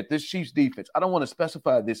you said, this Chiefs defense, I don't want to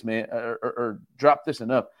specify this, man, or drop this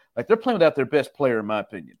enough. Like, they're playing without their best player, in my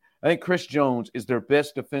opinion. I think Chris Jones is their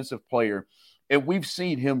best defensive player, and we've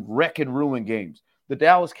seen him wreck and ruin games. The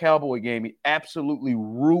Dallas Cowboy game, he absolutely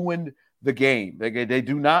ruined the game. They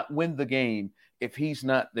do not win the game if he's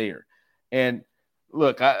not there. And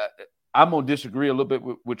look, I'm going to disagree a little bit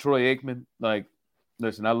with Troy Aikman. Like,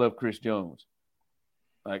 listen, I love Chris Jones.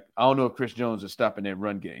 Like, I don't know if Chris Jones is stopping that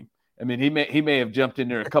run game. I mean, he may have jumped in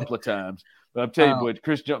there a couple of times, but I'm telling you what,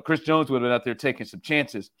 Chris Jones would have been out there taking some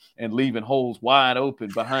chances and leaving holes wide open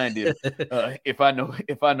behind him. If I know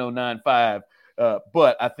 9-5.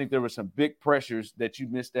 But I think there were some big pressures that you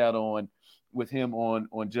missed out on with him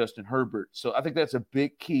on Justin Herbert. So I think that's a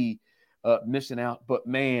big key, missing out. But,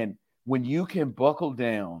 man, when you can buckle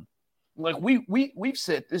down, like we've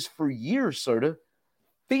said this for years, Serda,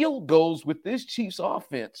 field goals with this Chiefs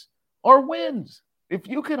offense are wins. If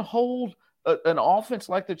you can hold an offense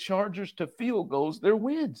like the Chargers to field goals, they're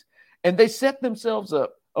wins. And they set themselves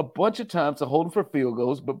up a bunch of times to hold them for field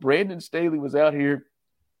goals, but Brandon Staley was out here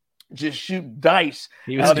just shooting dice.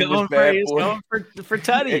 He was going for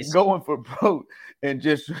tutties, and going for broke, and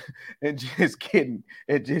just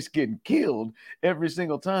getting killed every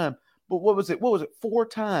single time. But what was it? 4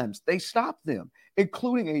 times they stopped them,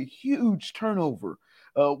 including a huge turnover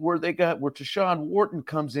where Tashawn Wharton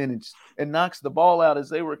comes in and knocks the ball out as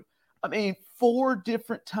they were. I mean, 4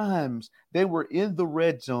 different times they were in the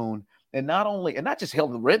red zone, and not just held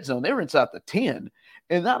in the red zone, they were inside the 10.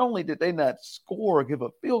 And not only did they not score or give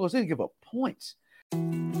up field goals, they didn't give up points.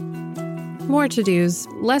 More to-dos,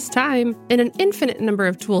 less time, and an infinite number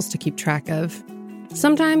of tools to keep track of.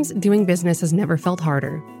 Sometimes doing business has never felt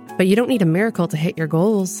harder, but you don't need a miracle to hit your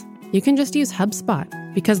goals. You can just use HubSpot,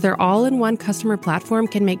 because their all-in-one customer platform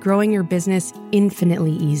can make growing your business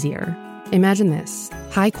infinitely easier. Imagine this: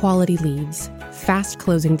 high-quality leads, fast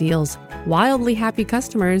closing deals, wildly happy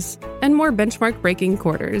customers, and more benchmark-breaking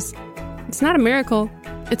quarters. It's not a miracle,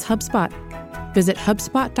 it's HubSpot. Visit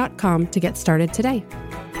HubSpot.com to get started today.